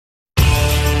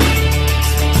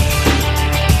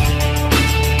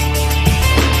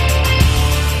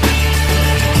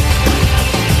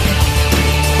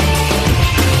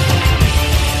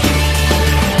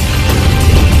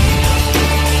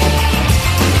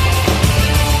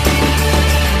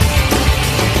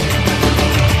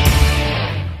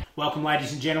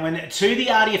ladies and gentlemen, to the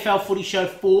RDFL Footy Show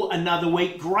for another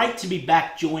week. Great to be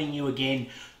back joining you again,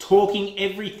 talking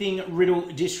everything Riddell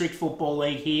District Football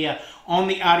League here on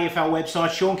the RDFL website.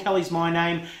 Sean Kelly's my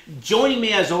name. Joining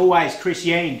me as always, Chris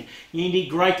Yend. Yendy,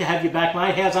 great to have you back,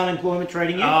 mate. How's unemployment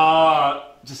treating you?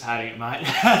 Just hating it, mate.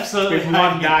 Absolutely. With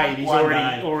one day, he's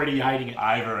already hating it.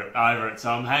 Over it. So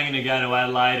I'm hanging to go to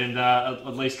Adelaide and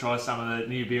at least try some of the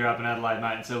new beer up in Adelaide,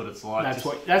 mate, and see what it's like.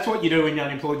 That's what you do when you're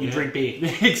unemployed. You drink beer.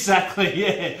 Exactly.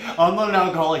 Yeah. I'm not an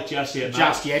alcoholic just yet,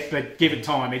 mate. But give it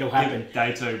time. It'll happen.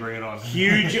 Day two, bring it on.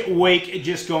 Huge week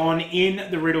just gone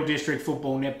in the Riddell District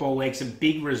Football Netball League. Some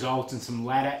big results and some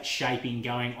ladder shaping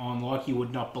going on like you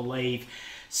would not believe.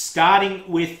 Starting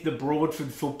with the Broadford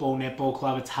Football Netball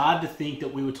Club, it's hard to think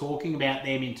that we were talking about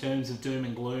them in terms of doom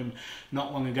and gloom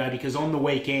not long ago, because on the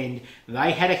weekend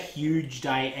they had a huge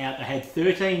day out. They had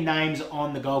 13 names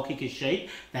on the goal kicker sheet.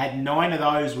 They had 9 of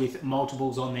those with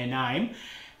multiples on their name,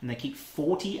 and they kicked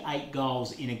 48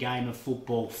 goals in a game of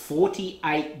football.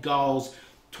 48 goals,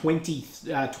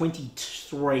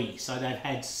 23. So they've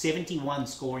had 71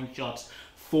 scoring shots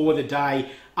for the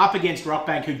day, up against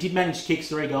Rockbank, who did manage to kick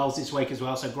 3 goals this week as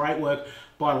well. So great work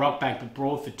by Rockbank, but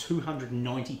Broadford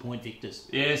 290-point victors.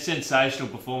 Yeah, sensational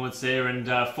performance there, and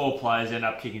 4 players end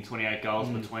up kicking 28 goals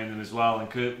between them as well,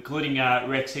 including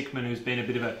Rex Hickman, who's been a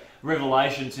bit of a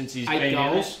revelation since he's been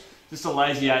in. Just a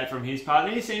lazy 8 from his part,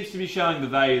 and he seems to be showing the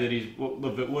value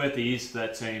that worth he is to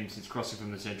that team since crossing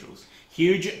from the Centrals.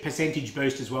 Huge percentage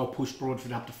boost as well, pushed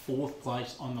Broadford up to 4th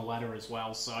place on the ladder as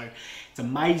well. So it's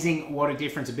amazing what a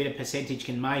difference a bit of percentage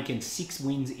can make, and 6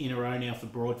 wins in a row now for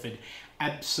Broadford,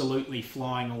 absolutely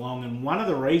flying along. And one of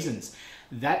the reasons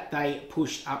that they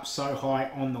pushed up so high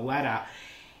on the ladder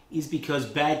is because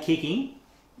bad kicking,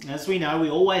 as we know, we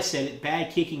always said it,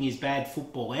 bad kicking is bad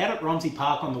football. Out at Romsey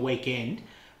Park on the weekend,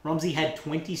 Romsey had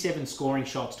 27 scoring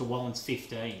shots to Wallens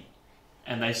 15.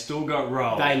 And they still got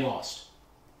rolled. They lost.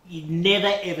 You'd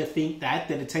never ever think that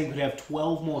a team could have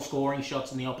 12 more scoring shots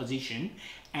than the opposition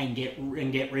and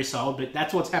get rissoled, but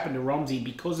that's what's happened to Romsey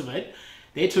because of it.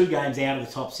 They're 2 games out of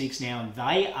the top 6 now, and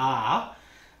they are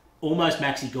almost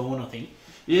maxi gone, I think.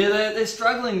 Yeah, they're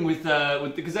struggling with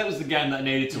because that was the game they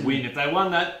needed to win. If they won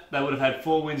that, they would have had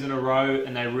 4 wins in a row,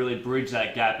 and they really bridged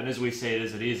that gap. And as we see it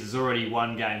as it is, there's already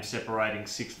 1 game separating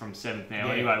 6th from 7th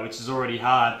now anyway, which is already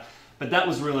hard. But that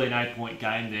was really an 8-point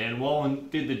game there, and Wallen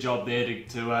did the job there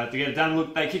to get it done.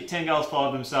 Look, they kicked 10 goals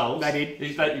 5 themselves. They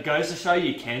did. It goes to show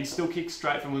you can still kick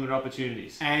straight from limited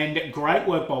opportunities. And great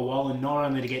work by Wallen, not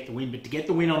only to get the win, but to get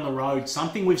the win on the road.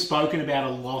 Something we've spoken about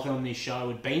a lot on this show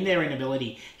had been their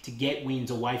inability to get wins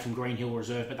away from Green Hill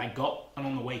Reserve, but they got one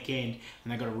on the weekend,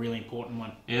 and they got a really important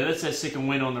one. Yeah, that's their 2nd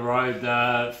win on the road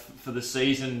for the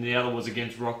season. The other was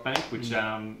against Rockbank, which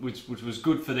was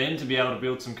good for them to be able to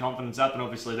build some confidence up, and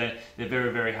obviously they're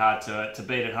very, very hard to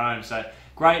beat at home. So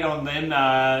great on them.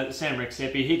 Sam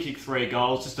Rexepi, he kicked 3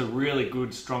 goals. Just a really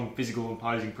good, strong, physical,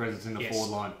 imposing presence in the forward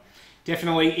line.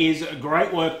 Definitely is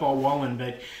great work by Wallen,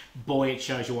 but boy, it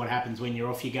shows you what happens when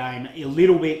you're off your game a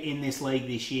little bit in this league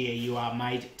this year. You are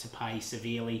made to pay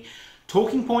severely.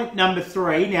 Talking point number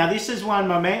 3. Now, this is one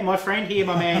my friend here,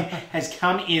 has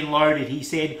come in loaded. He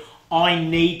said, I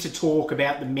need to talk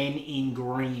about the men in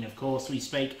green. Of course, we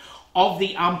speak of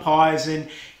the umpires, and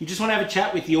you just want to have a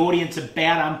chat with the audience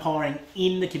about umpiring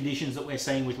in the conditions that we're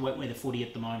seeing with wet weather footy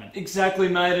at the moment. Exactly,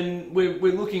 mate, and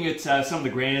we're looking at some of the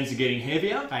grounds are getting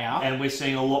heavier. They are. And we're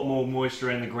seeing a lot more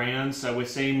moisture in the ground, so we're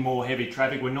seeing more heavy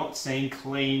traffic. We're not seeing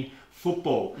clean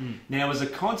football. Now, as a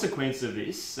consequence of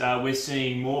this, we're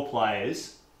seeing more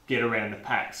players get around the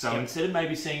pack. So instead of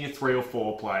maybe seeing 3 or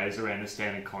 4 players around a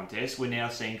standard contest, we're now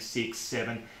seeing 6,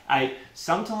 7, 8,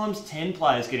 sometimes 10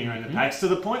 players getting around the packs, to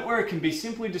the point where it can be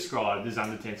simply described as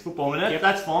under-10s football. And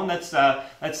that's fine. That's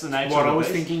the nature of it. What I was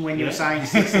thinking when you were saying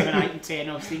 6, 7, 8 and 10,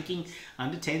 I was thinking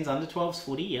under-10s, under-12s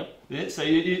footy, Yeah, so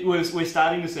we're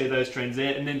starting to see those trends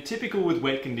there. And then typical with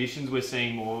wet conditions, we're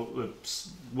seeing more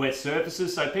wet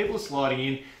surfaces. So people are sliding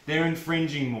in, they're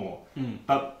infringing more.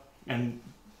 And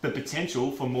the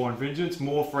potential for more infringements,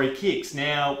 more free kicks.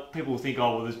 Now, people will think,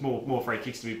 oh, well, there's more free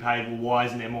kicks to be paid. Well, why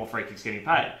isn't there more free kicks getting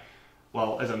paid?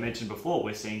 Well, as I mentioned before,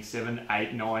 we're seeing 7,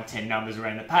 8, 9, 10 numbers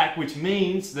around the pack, which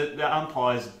means that the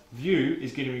umpire's view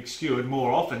is getting obscured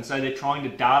more often. So they're trying to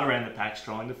dart around the packs,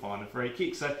 trying to find a free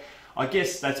kick. So I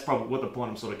guess that's probably what the point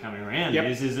I'm sort of coming around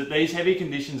is that these heavy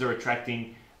conditions are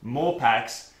attracting more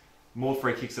packs, more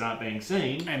free kicks that aren't being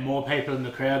seen, and more people in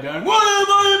the crowd going, "What am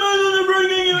I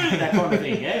bringing you in?" That kind of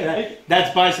thing.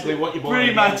 That's basically what you're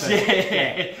pretty much.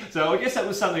 Yeah. So I guess that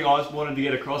was something I wanted to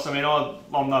get across. I mean,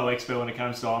 I'm no expert when it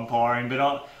comes to umpiring,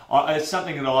 but it's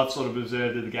something that I've sort of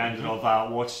observed at the games that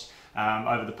I've watched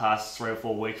over the past 3 or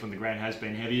 4 weeks when the ground has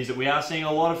been heavy, is that we are seeing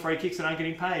a lot of free kicks that aren't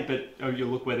getting paid. But you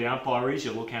look where the umpire is,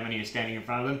 you look how many are standing in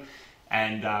front of them,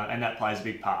 and that plays a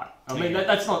big part. I mean,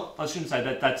 that's not. I shouldn't say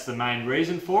that that's the main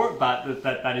reason for it, but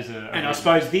that is a. And I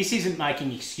suppose this isn't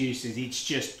making excuses. It's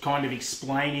just kind of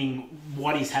explaining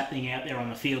what is happening out there on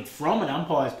the field from an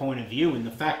umpire's point of view, and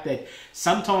the fact that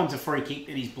sometimes a free kick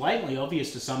that is blatantly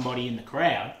obvious to somebody in the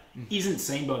crowd isn't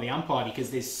seen by the umpire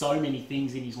because there's so many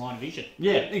things in his line of vision.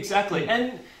 Yeah, exactly.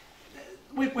 And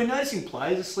we're noticing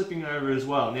players are slipping over as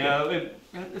well. Now,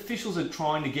 officials are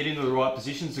trying to get into the right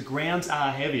positions. The grounds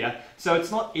are heavier, so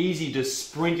it's not easy to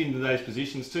sprint into those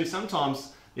positions too.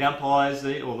 Sometimes the umpires,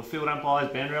 or the field umpires,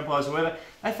 boundary umpires, whoever,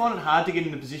 they find it hard to get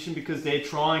into position because they're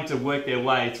trying to work their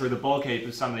way through the bog heap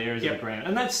of some of the areas of the ground.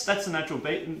 And that's the nature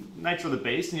of the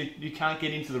beast, and you can't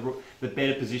get into the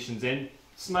better positions then.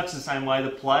 It's much the same way the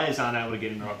players aren't able to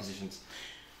get in the right positions.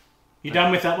 You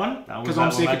done with that one? Because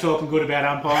I'm sick of talking good about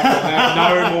umpires.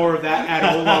 No more of that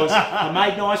at all. I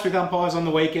made nice with umpires on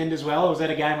the weekend as well. I was at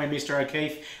a game where Mr.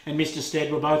 O'Keefe and Mr.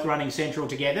 Stead were both running Central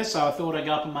together, so I thought I'd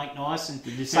go up and make nice and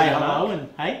say hello. And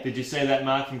hey, did you see that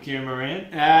mark from Kieran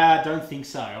Moran? I don't think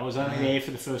so. I was only there for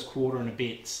the first quarter and a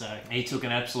bit. So he took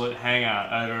an absolute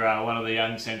hanger over one of the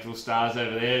young Central stars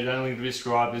over there. It's only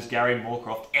described as Gary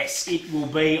Moorcroft-esque. It will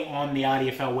be on the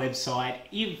RDFL website.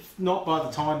 If not by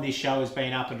the time this show has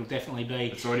been up, it'll definitely be.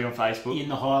 It's already on Facebook. In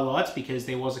the highlights, because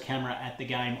there was a camera at the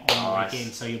game on the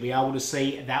weekend, so you'll be able to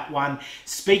see that one.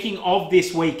 Speaking of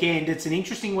this weekend, it's an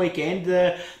interesting weekend.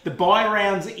 The bye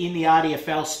rounds in the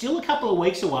RDFL still a couple of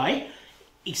weeks away,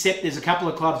 except there's a couple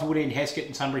of clubs, Woodend, Heskett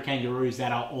and Sunbury Kangaroos,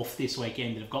 that are off this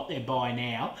weekend, that have got their bye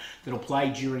now, that'll play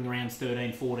during rounds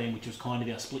 13, 14, which was kind of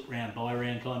our split round, bye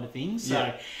round kind of thing.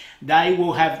 So they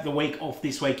will have the week off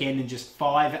this weekend, and just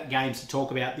 5 games to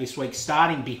talk about this week,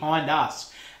 starting behind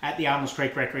us at the Arnold's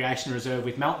Creek Recreation Reserve,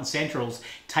 with Melton Centrals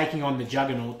taking on the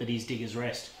juggernaut that is Diggers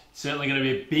Rest. Certainly going to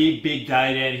be a big, big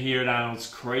day down here at Arnold's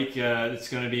Creek. It's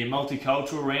going to be a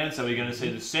multicultural round, so we're going to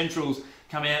see the Centrals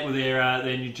come out with their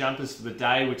new jumpers for the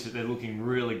day, which they're looking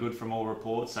really good from all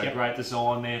reports. So great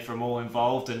design there from all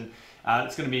involved, and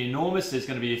it's going to be enormous. There's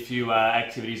going to be a few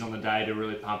activities on the day to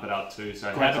really pump it up too.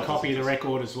 So grab a copy of the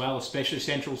record as well, especially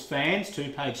Centrals fans.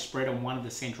 2-page spread on one of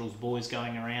the Centrals boys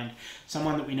going around.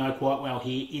 Someone that we know quite well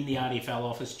here in the RDFL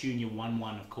office, Junior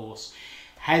 1-1, of course,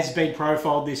 has been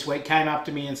profiled this week. Came up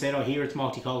to me and said, "I hear it's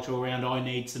multicultural round. I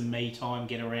need some me time.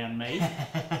 Get around me."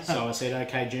 So I said,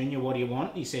 "Okay, Junior, what do you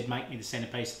want?" He said, "Make me the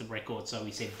centrepiece of the record." So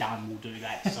we said, "Done. We'll do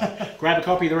that." So grab a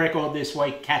copy of the record this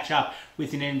week. Catch up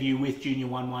with an interview with Junior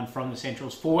 1-1 from the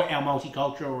Centrals for our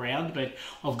multicultural round. But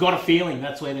I've got a feeling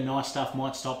that's where the nice stuff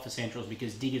might stop for Centrals,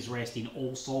 because Diggers Rest in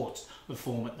all sorts of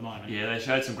form at the moment. Yeah, they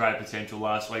showed some great potential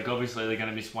last week. Obviously, they're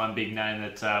going to miss one big name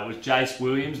that was Jace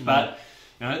Williams, but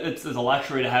you know, it's a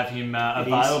luxury to have him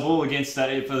available against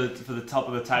that for the top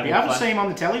of the table. You'll be able to see him on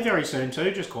the telly very soon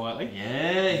too, just quietly.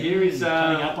 Yeah, here is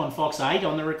coming up on Fox 8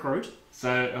 on the Recruit.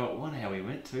 So, I wonder how he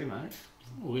went too, mate.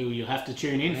 Well, you'll have to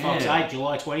tune in. Fox 8,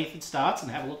 July 20th it starts, and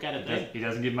have a look at it then. He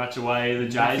doesn't give much away, the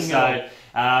Jays. So,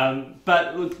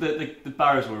 but look, the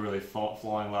Burrows were really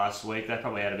flying last week. They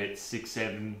probably had about 6,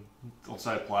 7 or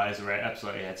so players who were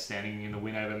absolutely outstanding in the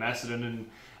win over Macedon,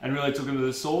 and really took him to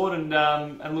the sword. And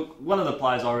look, one of the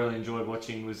players I really enjoyed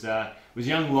watching was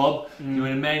young Lob,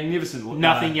 doing a magnificent look.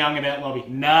 Nothing young about Lobby.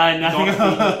 No,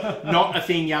 nothing. Not a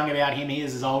thing young about him. He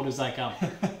is as old as they come.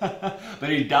 But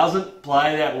he doesn't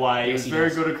play that way. Yes, he was very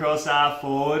good across half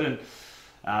forward,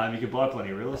 and you could buy plenty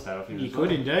of real estate off him. You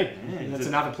could indeed. Yeah, that's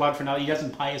another plug for another. He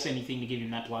doesn't pay us anything to give him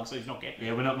that plug, so he's not getting.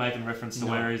 Yeah, we're not making reference to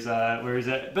where he's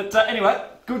at. But anyway,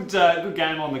 good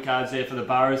game on the cards there for the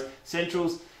Burrows.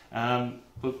 Centrals.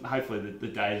 Look, hopefully the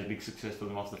day is a big success for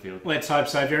them off the field. Let's hope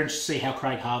so. Very interested to see how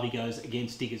Craig Harvey goes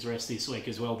against Diggers Rest this week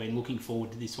as well. Been looking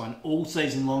forward to this one all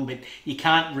season long, but you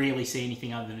can't really see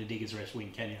anything other than a Diggers Rest win,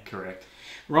 can you? Correct.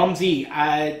 Romsey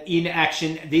in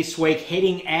action this week,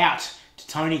 heading out to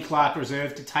Tony Clark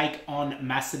Reserve to take on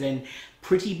Macedon.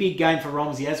 Pretty big game for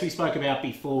Romsey. As we spoke about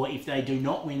before, if they do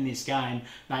not win this game,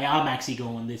 they are maxi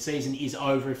gone. The season is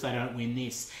over if they don't win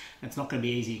this. It's not going to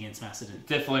be easy against Macedon.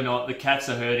 Definitely not. The Cats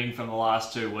are hurting from the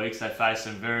last 2 weeks. They faced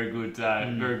some very good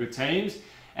teams.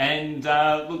 And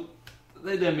look,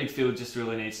 their midfield just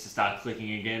really needs to start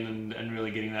clicking again and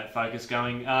really getting that focus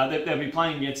going. They'll be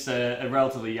playing against a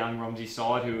relatively young Romsey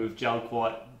side who have gelled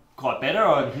quite better.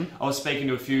 I was speaking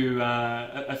to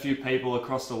a few people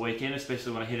across the weekend,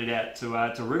 especially when I headed out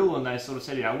to Riddell, and they sort of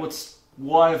said,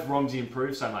 why have Romsey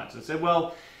improved so much? I said,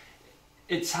 well,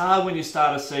 it's hard when you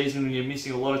start a season and you're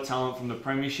missing a lot of talent from the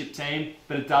premiership team,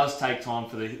 but it does take time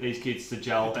for these kids to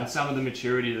gel and some of the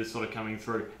maturity that's sort of coming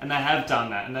through. And they have done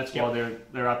that, and that's why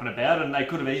they're up and about, and they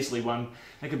could have easily won.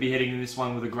 They could be heading in this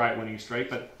one with a great winning streak,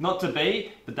 but not to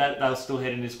be, but they'll still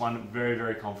head in this one very,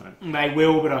 very confident. They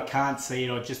will, but I can't see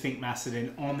it. I just think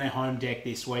Macedon on their home deck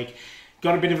this week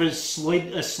got a bit of a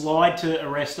slide to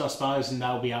arrest, I suppose, and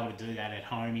they'll be able to do that at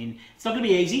home. It's not going to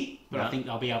be easy, but I think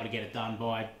they'll be able to get it done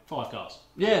by 5 goals.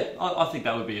 Yeah, I think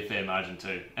that would be a fair margin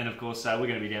too. And of course, we're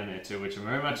going to be down there too, which I'm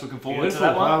very much looking forward to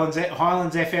that one.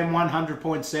 Highlands FM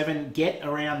 100.7. Get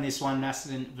around this one,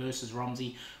 Macedon versus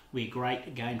Romsey. Will be a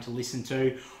great game to listen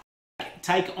to.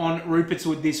 Take on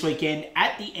Rupertswood this weekend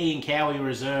at the Ian Cowie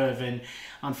Reserve, and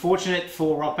unfortunate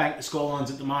for Rockbank, the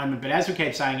scorelines at the moment, but as we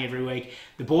keep saying every week,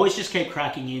 the boys just keep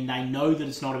cracking in. They know that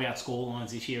it's not about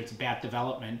scorelines this year, it's about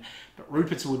development, but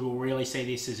Rupertswood will really see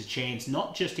this as a chance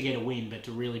not just to get a win, but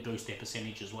to really boost their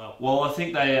percentage as well. Well, I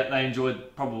think they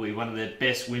enjoyed probably one of their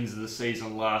best wins of the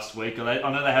season last week.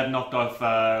 I know they have knocked off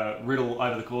Riddell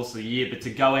over the course of the year, but to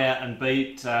go out and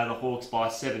beat the Hawks by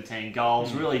 17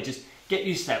 goals, really just get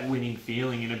used to that winning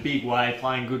feeling in a big way,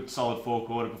 playing good, solid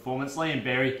four-quarter performance. Liam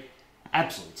Berry,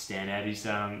 absolute standout.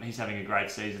 He's having a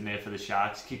great season there for the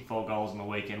Sharks. Kicked 4 goals on the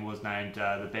weekend, was named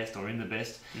the best or in the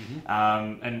best.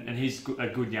 And he's a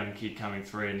good young kid coming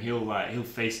through, and he'll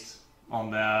feast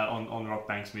on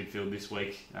Rockbank's midfield this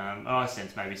week. I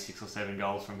sense maybe 6 or 7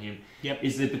 goals from him. Yep.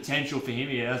 Is there potential for him?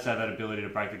 He does have that ability to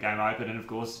break the game open, and of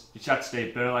course, you chuck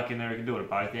Steve Burlack in there, he can do it at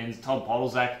both ends. Todd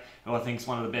Podolzak, who I think is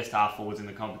one of the best half forwards in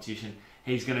the competition,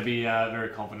 he's going to be very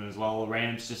confident as well. The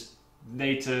Rams just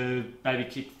need to maybe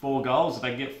kick 4 goals. If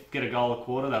they get a goal a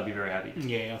quarter, they'll be very happy.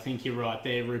 Yeah, I think you're right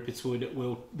there.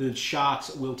 The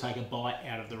Sharks will take a bite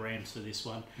out of the Rams for this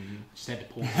one. Just had to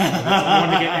pause. I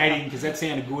wanted to get that in because that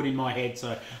sounded good in my head,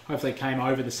 so hopefully it came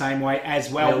over the same way as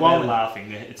well. They're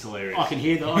laughing. It's hilarious. I can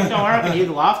hear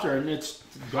the laughter, and it's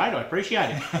great. I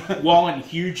appreciate it. Wallen,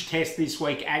 huge test this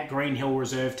week at Greenhill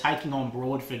Reserve, taking on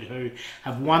Broadford, who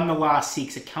have won the last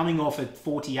 6, are coming off a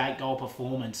 48-goal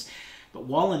performance. But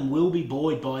Wallen will be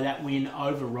buoyed by that win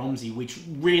over Romsey, which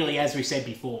really, as we said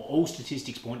before, all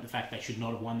statistics point to the fact they should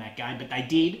not have won that game. But they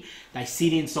did. They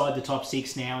sit inside the top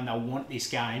 6 now, and they'll want this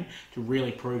game to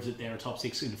really prove that they're a top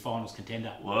 6 in the finals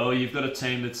contender. Well, you've got a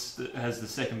team that has the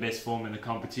second best form in the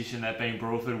competition, that being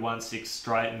Broadford, won 6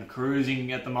 straight and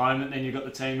cruising at the moment. Then you've got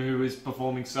the team who is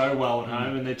performing so well at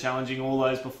home, and they're challenging all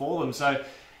those before them. So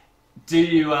do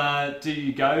you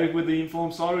go with the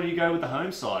informed side, or do you go with the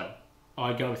home side?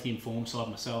 I go with the informed side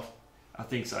myself. I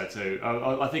think so too.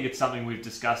 I think it's something we've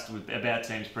discussed about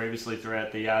teams previously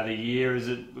throughout the year. Is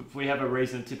that if we have a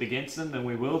reason to tip against them, then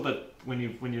we will. But when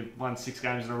you've won 6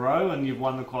 games in a row and you've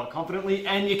won them quite confidently,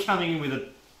 and you're coming in with a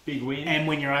big win, and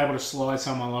when you're able to slide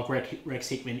someone like Rex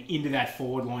Hickman into that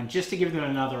forward line, just to give them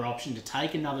another option to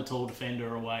take another tall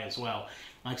defender away as well,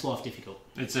 makes life difficult.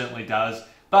 It certainly does.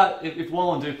 But if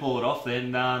Wallen do pull it off,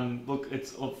 then look,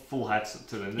 it's full hats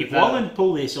to them. If Wallen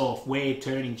pull this off, we're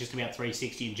turning just about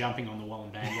 360 and jumping on the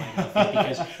Wallen bandwagon, I think,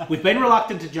 because we've been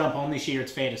reluctant to jump on this year,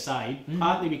 it's fair to say,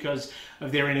 partly because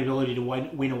of their inability to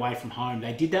win away from home.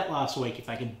 They did that last week. If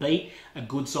they can beat a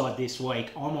good side this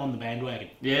week, I'm on the bandwagon.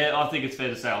 Yeah, I think it's fair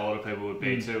to say a lot of people would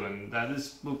be too. And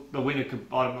the winner could,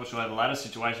 I'm not sure how the ladder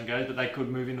situation goes, but they could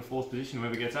move into 4th position,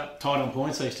 whoever gets up. Tied on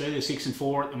points, these two. They're 6 and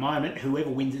 4 at the moment. Whoever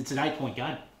wins, it's an 8-point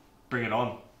game. Bring it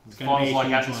on. It's finals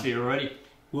like atmosphere already.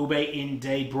 Will be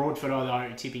indeed. Broadford,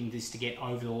 although tipping this to get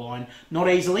over the line. Not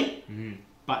easily,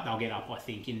 but they'll get up, I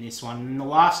think, in this one. And the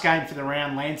last game for the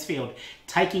round, Lansfield,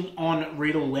 taking on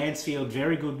Riddell. Lansfield,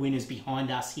 very good winners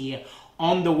behind us here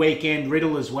on the weekend.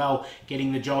 Riddell as well,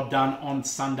 getting the job done on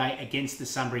Sunday against the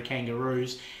Sunbury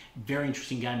Kangaroos. Very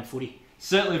interesting game of footy.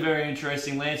 Certainly very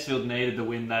interesting. Lansfield needed the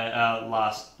win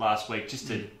last week, just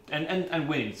to and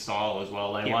winning style as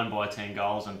well. They won by 10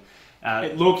 goals, and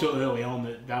it looked early on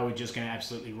that they were just going to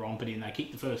absolutely romp it in. They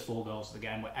kicked the first 4 goals of the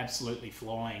game, were absolutely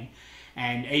flying.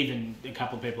 And even a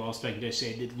couple of people I was speaking to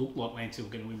said it looked like Lansfield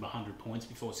were going to win by 100 points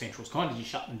before Central's kind of just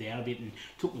shut them down a bit and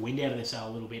took the wind out of their sail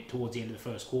a little bit towards the end of the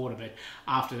first quarter. But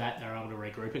after that, they were able to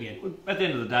regroup again. At the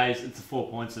end of the day, it's the 4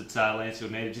 points that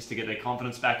Lansfield needed just to get their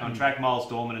confidence back on track. Miles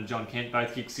Dorman and John Kent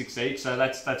both kicked 6 each, so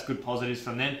that's good positives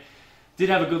from them. Did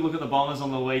have a good look at the Bombers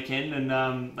on the weekend,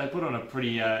 and they put on a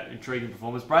pretty intriguing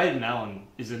performance. Braden Allen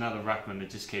is another ruckman that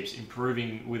just keeps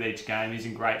improving with each game. He's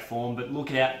in great form, but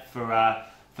look out for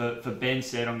Ben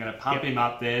said, I'm going to pump him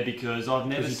up there because I've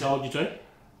never... Has he told you to?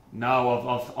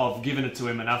 No, I've given it to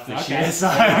him enough this year, so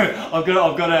I've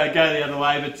got to go the other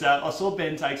way. But I saw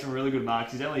Ben take some really good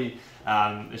marks. He's only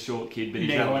a short kid, but he's...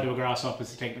 Never to a grasshopper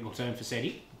is the technical term for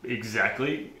SETI.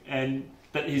 Exactly, and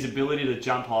but his ability to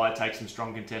jump high, take some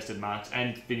strong contested marks,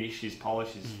 and finish his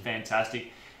polish is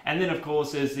fantastic. And then, of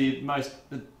course, there's the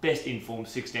best informed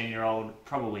 16-year-old,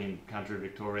 probably in country of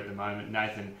Victoria at the moment,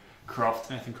 Nathan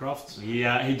Croft.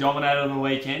 Yeah, he dominated on the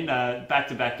weekend.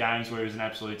 Back-to-back games where he was an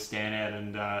absolute standout,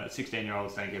 and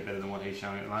 16-year-olds don't get better than what he's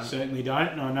showing at the moment. Certainly don't,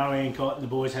 and I know Ian Cott and the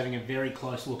boys having a very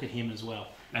close look at him as well.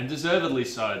 And deservedly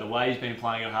so. The way he's been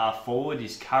playing at half forward,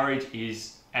 his courage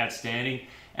is outstanding.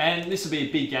 And this will be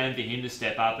a big game for him to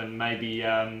step up and maybe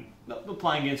not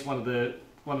playing against one of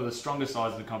the stronger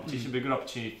sides of the competition, but a good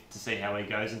opportunity to see how he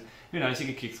goes. And who knows, he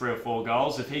could kick 3 or 4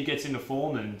 goals. If he gets into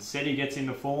form and Seti gets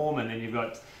into form, and then you've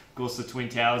got, of course, the Twin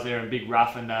Towers there and Big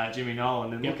Ruff and Jimmy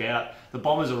Nolan, then look out. The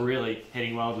Bombers are really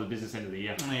heading well to the business end of the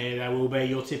year. Yeah, they will be.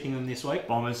 You're tipping them this week?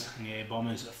 Bombers. Yeah,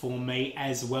 Bombers for me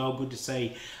as well. Good to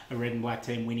see a red and black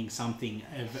team winning something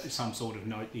of some sort of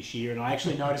note this year. And I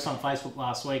actually noticed on Facebook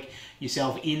last week,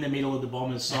 yourself in the middle of the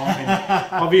Bombers song,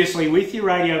 and obviously with your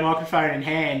radio microphone in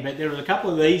hand, but there was a couple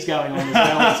of these going on as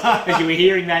well as you were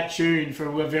hearing that tune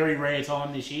for a very rare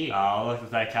time this year. Oh, I like to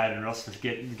thank Caden Ross for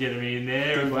getting me in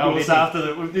there. Well, of course,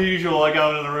 after the usual, I go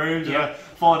into the rooms and I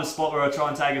find a spot where I try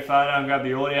and take a photo and grab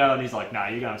the audio, and he's like, "No,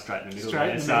 you're going straight in the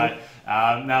middle."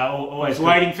 Always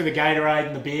waiting for the Gatorade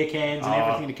and the beer cans and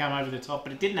everything to come over the top,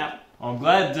 but it didn't happen. I'm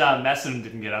glad Macedon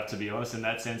didn't get up, to be honest, in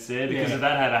that sense there, because if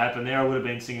that had happened there, I would have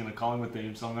been singing the Collingwood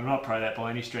theme song. I'm not pro that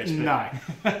by any stretch.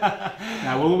 But...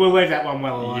 No, we'll leave that one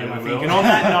well alone, I think. And on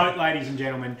that note, ladies and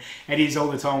gentlemen, it is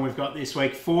all the time we've got this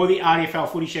week for the RDFL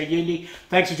Footy Show. Yindi,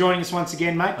 thanks for joining us once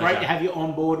again, mate. Great to have you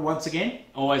on board once again.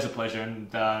 Always a pleasure, and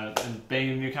being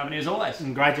in your company as always.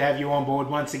 And great to have you on board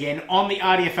once again on the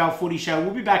RDFL Footy Show.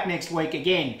 We'll be back next week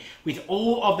again with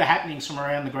all of the happenings from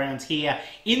around the grounds here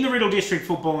in the Riddell District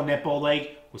Football and Netball League.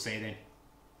 We'll see you then.